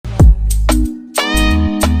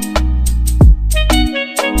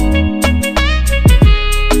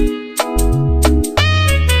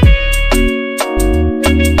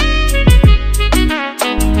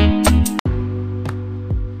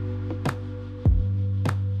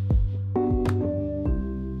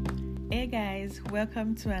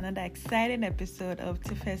Welcome to another exciting episode of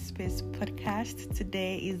Tiffes Space Podcast.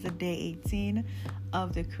 Today is the day 18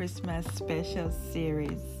 of the Christmas special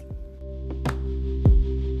series.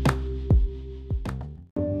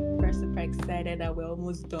 We're super excited that we're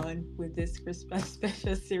almost done with this Christmas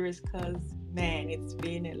special series because, man, it's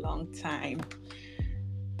been a long time.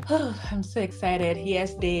 Oh, I'm so excited.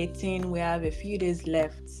 Yes, day 18, we have a few days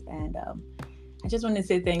left, and I just want to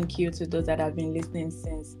say thank you to those that have been listening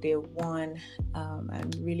since day one. I'm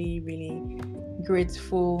really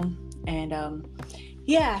grateful. And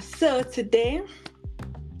so today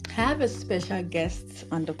I have a special guest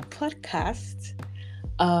on the podcast.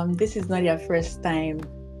 This is not your first time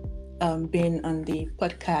being on the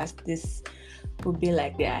podcast. This will be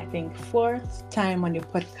like I think fourth time on the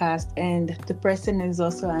podcast, and the person is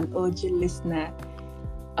also an OG listener.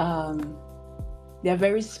 They're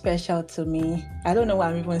very special to me. I don't know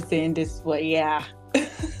why I'm even saying this, but yeah.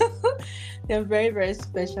 They're very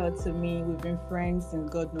special to me. We've been friends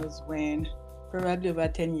since God knows when. Probably over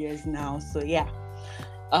 10 years now. So yeah.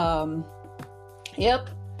 Yep.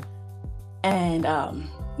 And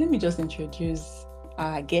let me just introduce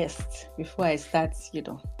our guest before I start,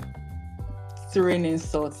 throwing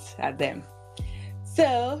insults at them.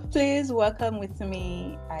 So please welcome with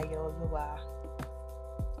me Ayooluwa.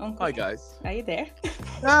 Uncle, hi guys. Are you there?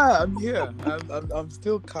 Yeah, I'm here. I'm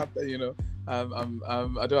still I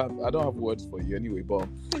don't have words for you anyway. But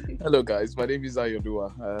hello guys, my name is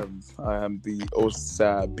Ayooluwa. I am the host's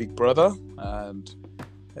big brother, and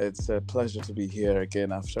it's a pleasure to be here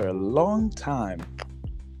again after a long time.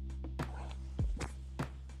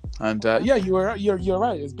 And you're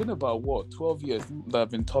right. It's been about 12 years that I've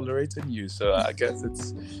been tolerating you, so I guess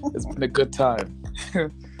it's been a good time.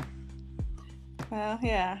 Well,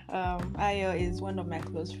 yeah, Ayo is one of my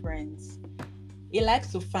close friends. He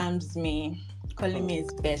likes to farms me, calling me his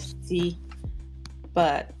bestie,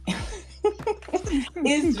 but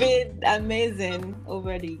it's been amazing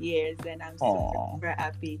over the years, and I'm super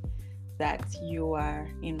happy that you are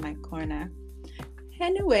in my corner.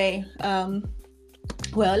 Anyway,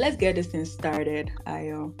 well, let's get this thing started,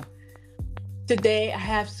 Ayo. Today, I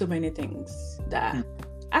have so many things that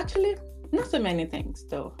actually... Not so many things,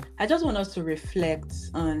 though. I just want us to reflect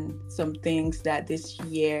on some things that this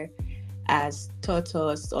year has taught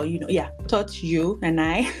us, or taught you and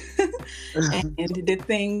I, and the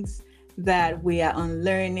things that we are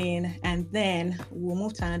unlearning. And then we'll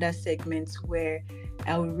move to another segment where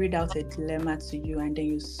I will read out a dilemma to you, and then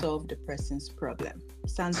you solve the person's problem.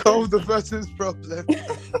 Solve the person's problem.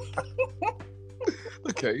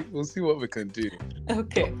 Okay, we'll see what we can do.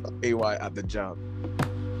 Okay. AY at the job.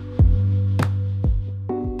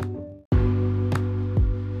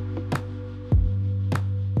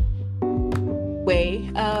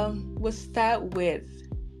 We'll start with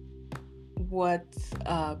what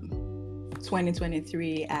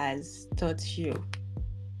 2023 has taught you.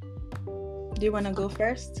 Do you want to go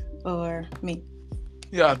first or me?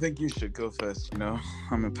 Yeah, I think you should go first.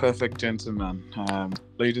 I'm a perfect gentleman.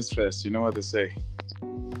 Ladies first, you know what they say.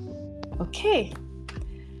 Okay,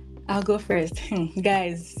 I'll go first.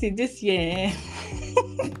 Guys, see, this year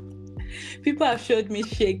people have showed me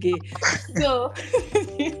shaggy. So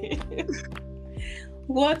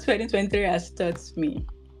what 2023 has taught me: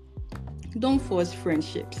 don't force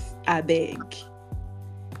friendships. I beg.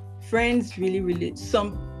 Friends really,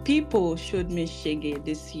 some people showed me shaggy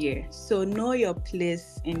this year. So know your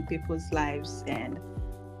place in people's lives, and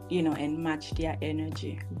and match their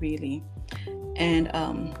energy, really. And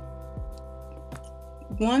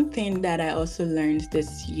one thing that I also learned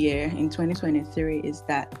this year in 2023 is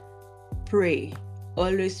that pray.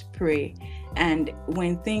 Always pray. And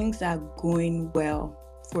when things are going well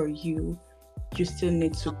for you, you still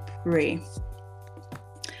need to pray.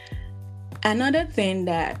 Another thing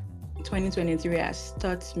that 2023 has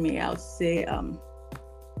taught me, I would say,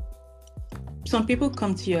 some people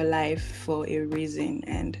come to your life for a reason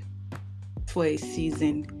and for a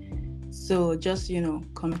season. So just,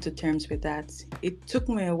 come to terms with that. It took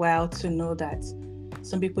me a while to know that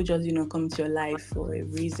some people just, come to your life for a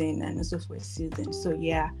reason and also for a season. So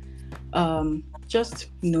yeah,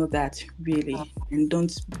 just know that, really, and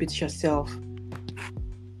don't beat yourself.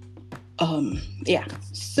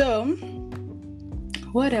 So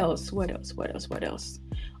what else?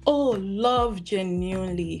 Oh, love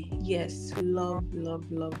genuinely. Yes,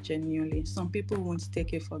 love genuinely. Some people won't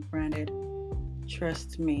take it for granted.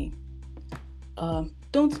 Trust me.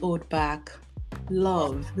 Don't hold back.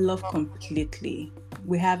 Love completely.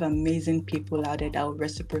 We have amazing people out there that will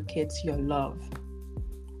reciprocate your love.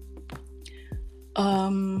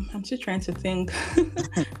 I'm still trying to think.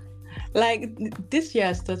 Like this year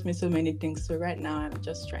has taught me so many things. So right now I'm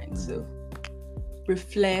just trying to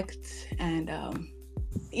reflect and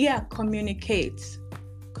communicate.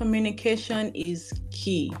 Communication is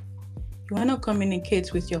key. You want to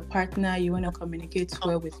communicate with your partner, you want to communicate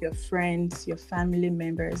well with your friends, your family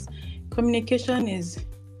members. Communication is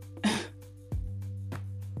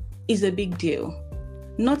a big deal.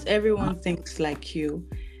 Not everyone thinks like you,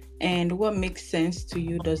 and what makes sense to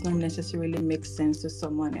you does not necessarily make sense to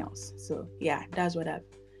someone else. So yeah, that's what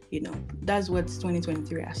that's what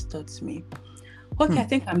 2023 has taught me. Okay, I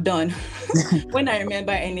think I'm done. When I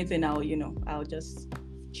remember anything, I'll just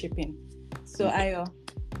chip in. So Ayo,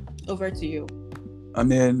 over to you. I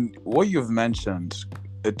mean, what you've mentioned,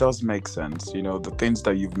 it does make sense. The things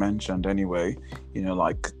that you've mentioned anyway,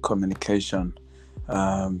 like communication.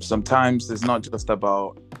 Sometimes it's not just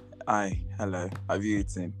about, hi, hello, have you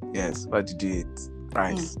eaten? Yes, what did you eat?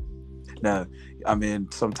 Rice. No, I mean,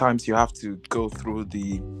 sometimes you have to go through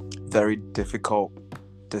the very difficult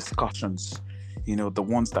discussions, the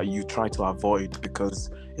ones that you try to avoid because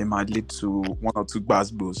it might lead to one or two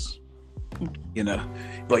basbos.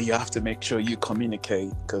 But you have to make sure you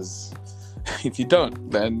communicate, because if you don't,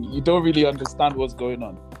 then you don't really understand what's going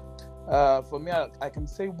on. For me, I can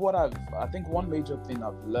say I think one major thing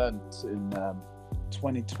I've learned in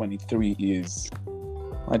 2023 is,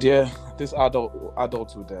 my dear, this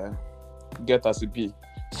adulthood there, get as it be.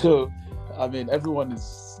 So, I mean, everyone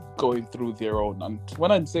is going through their own. And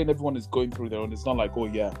when I'm saying everyone is going through their own, it's not like, oh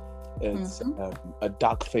yeah, it's a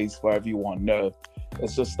dark phase for everyone. No,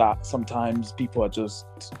 it's just that sometimes people are just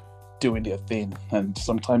doing their thing, and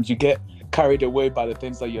sometimes you get carried away by the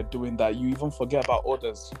things that you're doing that you even forget about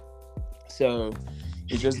others. So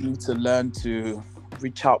you just need to learn to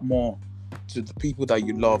reach out more to the people that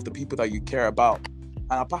you love, the people that you care about.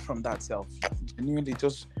 And apart from that, genuinely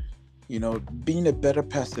just, being a better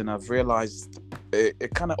person, I've realized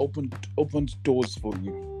it kind of opens doors for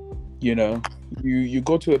you. You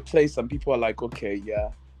go to a place and people are like, okay, yeah,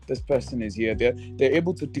 this person is here. They're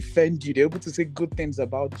able to defend you. They're able to say good things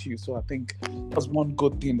about you. So I think that's one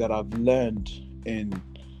good thing that I've learned in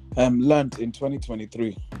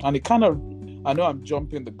 2023. And it kind of, I know I'm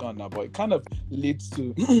jumping the gun now, but it kind of leads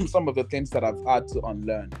to some of the things that I've had to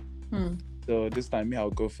unlearn. So this time, I'll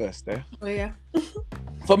go first. Oh yeah.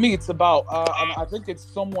 For me, it's about, and I think it's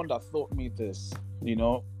someone that taught me this,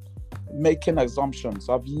 making assumptions.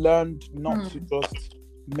 I've learned not to just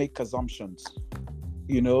make assumptions,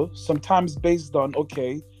 sometimes based on,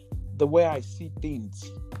 okay, the way I see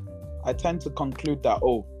things, I tend to conclude that,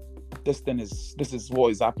 oh, this is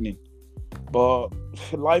what is happening. But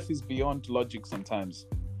life is beyond logic sometimes,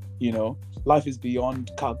 life is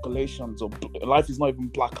beyond calculations, or life is not even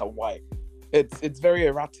black and white. It's very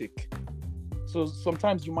erratic. So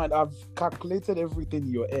sometimes you might have calculated everything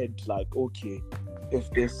in your head, like, okay, if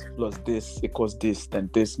this plus this equals this, then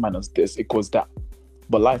this minus this equals that.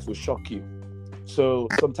 But life will shock you. So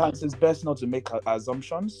sometimes it's best not to make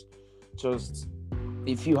assumptions. Just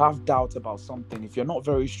if you have doubt about something, if you're not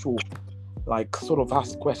very sure, like sort of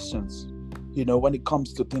ask questions. When it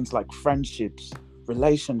comes to things like friendships,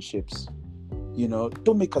 relationships,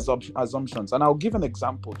 don't make assumptions. And I'll give an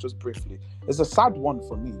example just briefly. It's a sad one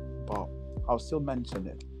for me, but I'll still mention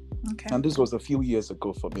it. Okay. And this was a few years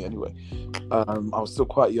ago for me anyway. I was still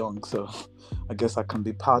quite young, so I guess I can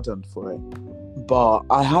be pardoned for it. But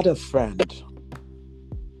I had a friend,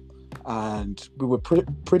 and we were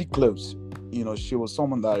pretty close. She was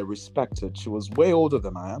someone that I respected. She was way older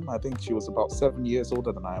than I am. I think she was about 7 years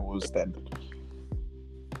older than I was then.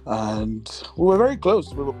 And we were very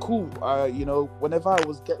close. We were cool. Whenever I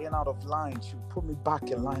was getting out of line, she would put me back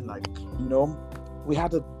in line. Like, we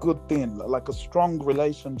had a good thing, like a strong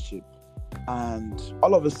relationship. And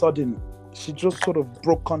all of a sudden, she just sort of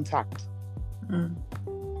broke contact. And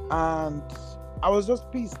I was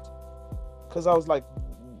just pissed, because I was like,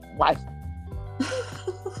 why?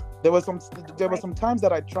 There were some times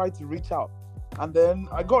that I tried to reach out, and then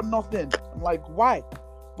I got nothing. I'm like, why?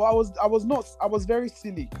 But I was very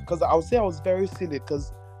silly, because I would say I was very silly,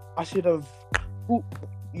 because I should have put,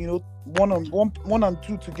 one and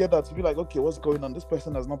two together to be like, okay, what's going on? This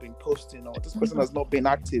person has not been posting, or this person has not been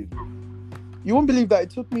active. You won't believe that it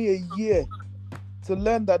took me a year to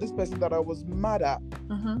learn that this person that I was mad at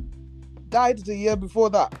died the year before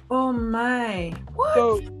that. Oh my! What?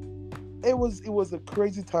 So it was a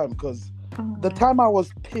crazy time, because the time I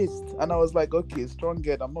was pissed and I was like, okay, strong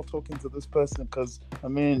head, I'm not talking to this person, because I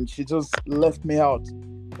mean, she just left me out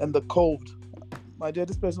in the cold. My dear,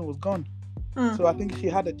 this person was gone. So I think she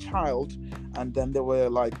had a child, and then there were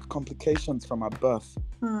like complications from her birth,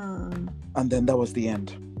 and then that was the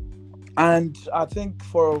end. And I think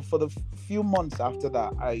for the few months after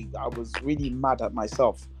that, I was really mad at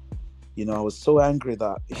myself. I was so angry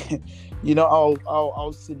that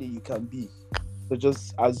how silly you can be to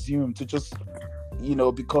just assume, to just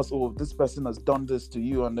because, oh, this person has done this to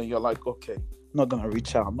you, and then you're like, okay, I'm not gonna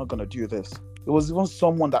reach out, I'm not gonna do this. It was even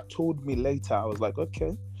someone that told me later. I was like,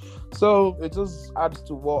 okay. So it just adds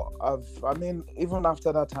to what I mean, even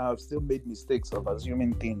after that time, I've still made mistakes of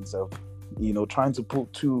assuming things, of trying to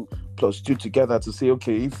put two plus two together to say,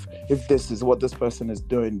 okay, if this is what this person is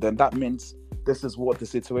doing, then that means this is what the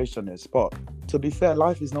situation is. But to be fair,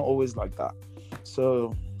 life is not always like that.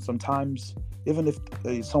 So sometimes, even if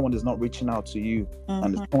someone is not reaching out to you,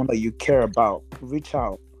 and it's someone that you care about, reach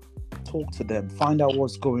out, talk to them, find out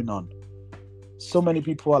what's going on. So many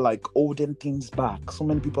people are like holding things back. So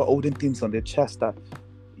many people are holding things on their chest that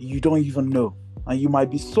you don't even know. And you might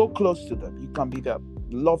be so close to them. You can be their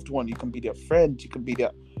loved one, you can be their friend, you can be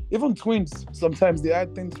their, even twins. Sometimes they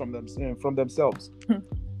hide things from themselves.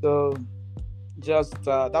 So just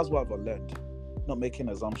that's what I've learned. Not making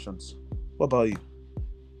assumptions. What about you?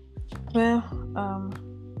 Well,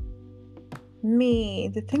 me,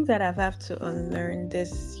 the things that I've had to unlearn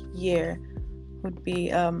this year would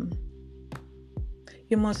be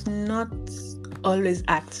you must not always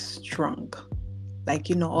act strong, like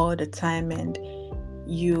all the time, and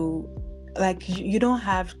you don't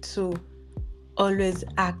have to always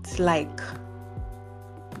act like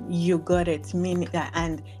you got it, mean it,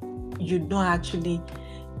 and you don't actually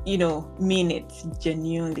mean it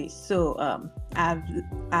genuinely. So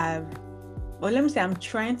let me say, I'm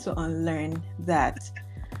trying to unlearn that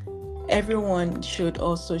everyone should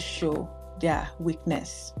also show their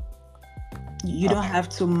weakness. You don't have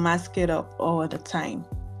to mask it up all the time.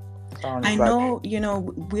 I know,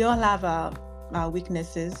 we all have our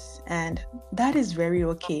weaknesses, and that is very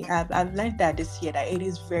okay. I've learned that this year, that it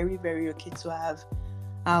is very, very okay to have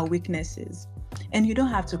our weaknesses. And you don't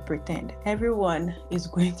have to pretend. Everyone is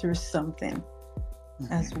going through something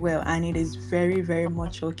as well. And it is very, very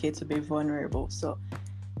much okay to be vulnerable. So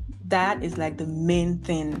that is like the main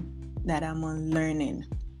thing that I'm unlearning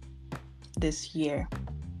this year.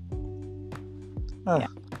 Yeah.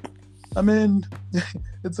 I mean,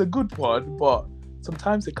 it's a good one, but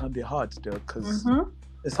sometimes it can be hard though, because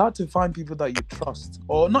it's hard to find people that you trust.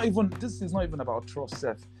 Or not even, this is not even about trust,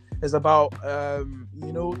 Seth. It's about,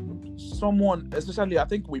 someone, especially I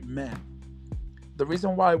think with men. The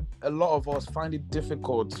reason why a lot of us find it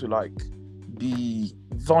difficult to be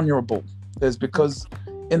vulnerable is because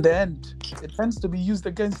in the end, it tends to be used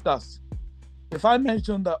against us. If I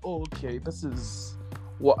mention that, oh, okay, this is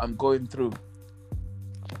what I'm going through,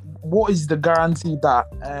 what is the guarantee that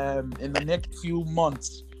in the next few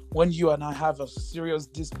months, when you and I have a serious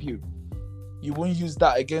dispute, you won't use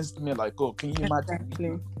that against me? Like, oh, can you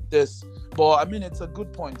imagine this? But I mean, it's a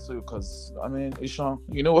good point too, because I mean, Isha,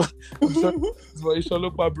 you know what? I'm sorry, but Isha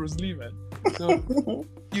look by Bruce Lee, man. So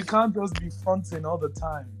you can't just be fronting all the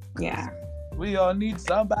time. Yeah. We all need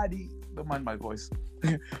somebody. Don't mind my voice,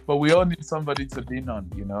 but we all need somebody to lean on.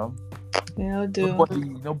 We all do.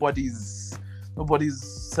 Nobody's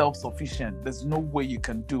self-sufficient. There's no way you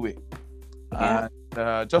can do it. Yeah.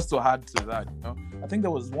 And just to add to that, I think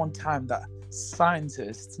there was one time that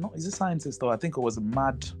scientist, or I think it was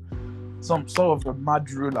some sort of a mad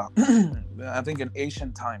ruler, I think in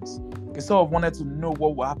ancient times, he sort of wanted to know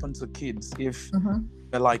what will happen to kids if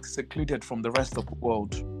they're secluded from the rest of the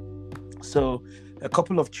world. So a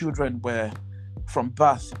couple of children were, from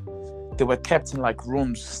birth, they were kept in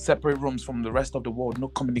rooms, separate rooms from the rest of the world, no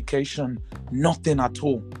communication, nothing at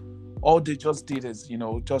all. All they just did is,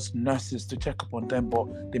 just nurses to check up on them,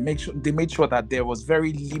 but they made sure that there was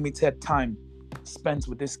very limited time spent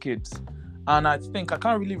with these kids. And I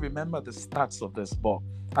can't really remember the stats of this, but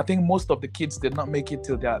I think most of the kids did not make it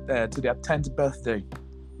to their 10th birthday.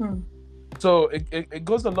 So it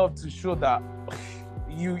goes a lot to show that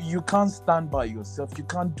you can't stand by yourself, you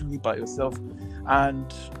can't do it by yourself.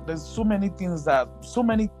 And there's so many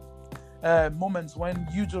moments when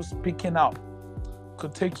you just picking out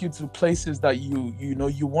could take you to places that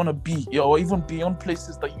you want to be, or even beyond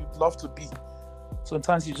places that you'd love to be.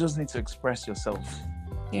 Sometimes you just need to express yourself.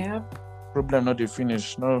 Yeah. Problem not the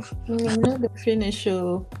finish. No. Not the finish.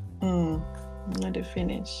 Not the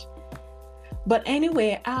finish. But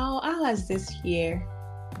anyway, how has this year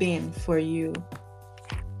been for you?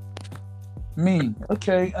 Me,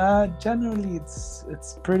 okay. Generally, it's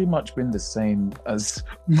pretty much been the same as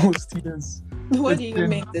most years. What do you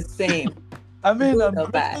mean the same? I mean, good or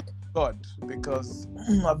bad? God, because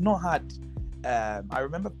I've not had. I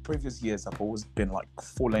remember previous years I've always been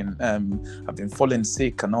falling. I've been falling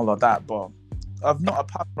sick and all of that, but I've not,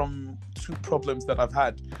 apart from two problems that I've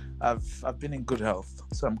had, I've been in good health.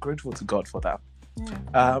 So I'm grateful to God for that.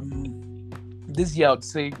 Yeah. This year I'd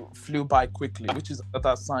say flew by quickly, which is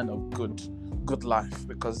another sign of good life.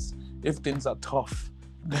 Because if things are tough,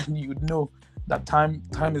 then you'd know that time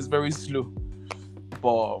is very slow.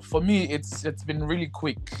 But for me, it's been really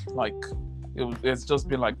quick. Like it's just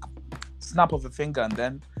been like snap of a finger, and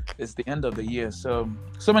then it's the end of the year. So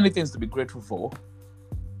many things to be grateful for.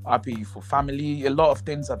 Happy for family. A lot of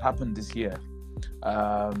things have happened this year.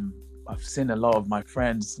 I've seen a lot of my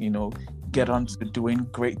friends, get on to doing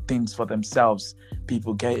great things for themselves.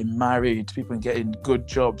 People getting married, people getting good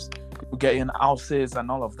jobs, people getting houses and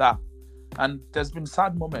all of that. And there's been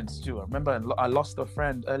sad moments too. I remember I lost a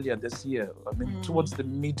friend earlier this year. I mean, towards the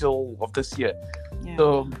middle of this year. Yeah.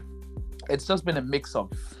 So it's just been a mix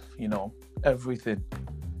of, everything.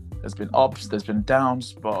 There's been ups, there's been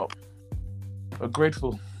downs, but we're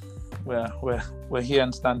grateful. We're here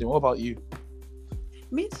and standing. What about you?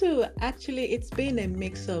 Me too. Actually, it's been a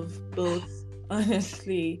mix of both,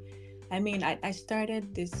 honestly. I mean, I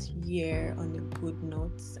started this year on a good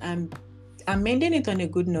note. I'm ending it on a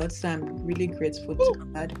good note, so I'm really grateful to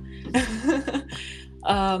God.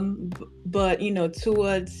 But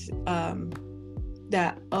towards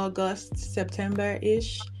that August,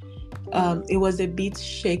 September-ish, it was a bit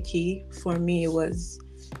shaky for me. It was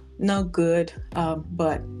not good,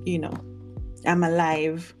 but I'm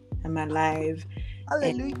alive.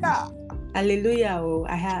 Hallelujah. Hallelujah. Oh,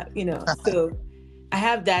 I have, so I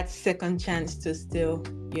have that second chance to still,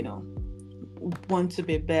 want to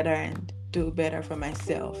be better and do better for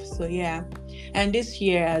myself. So yeah. And this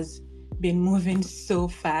year has been moving so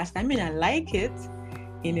fast. I mean, I like it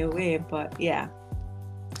in a way, but yeah,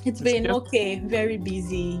 it's been okay. Very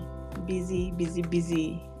busy.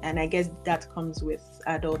 And I guess that comes with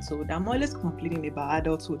adulthood. I'm always complaining about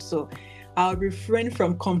adulthood, so I'll refrain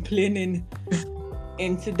from complaining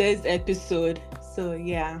in today's episode. So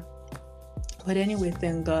yeah, but anyway,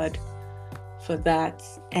 thank God for that.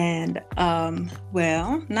 And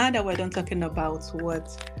well, now that we're done talking about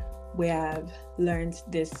what we have learned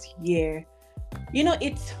this year,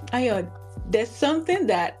 there's something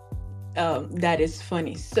that is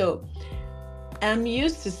funny. So I'm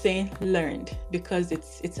used to saying learned because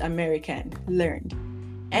it's American, learned.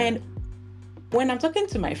 And when I'm talking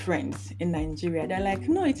to my friends in Nigeria, they're like,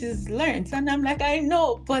 no, it is learned. And I'm like, I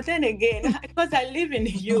know. But then again, because I live in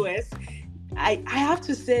the US, I have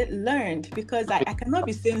to say learned because I cannot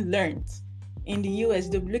be saying learned. In the US,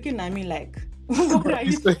 they'll be looking at me like, what are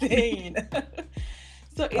you saying?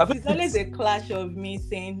 So it's always a clash of me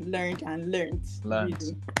saying learned and learned. Really.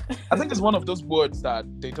 I think it's one of those words that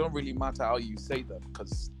they don't really matter how you say them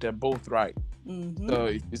because they're both right. Mm-hmm. So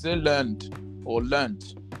if you say learned or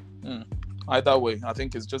learned, either way, I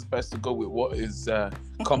think it's just best to go with what is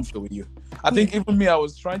comfortable with you. I think even me, I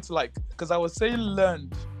was trying to because I was saying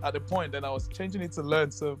learned at the point, and I was changing it to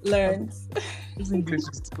learn. So learned. This English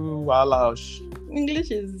is too harsh.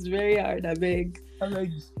 English is very hard, I beg.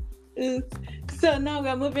 So now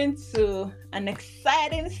we're moving to an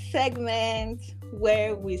exciting segment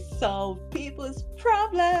where we solve people's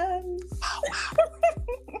problems.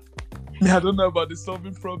 I don't know about the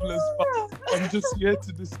solving problems, but I'm just here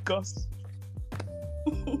to discuss.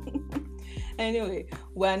 Anyway,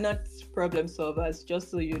 we're not problem solvers, just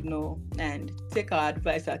so you know, and take our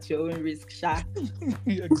advice at your own risk, Sha.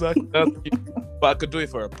 Exactly. But I could do it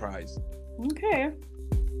for a prize. Okay.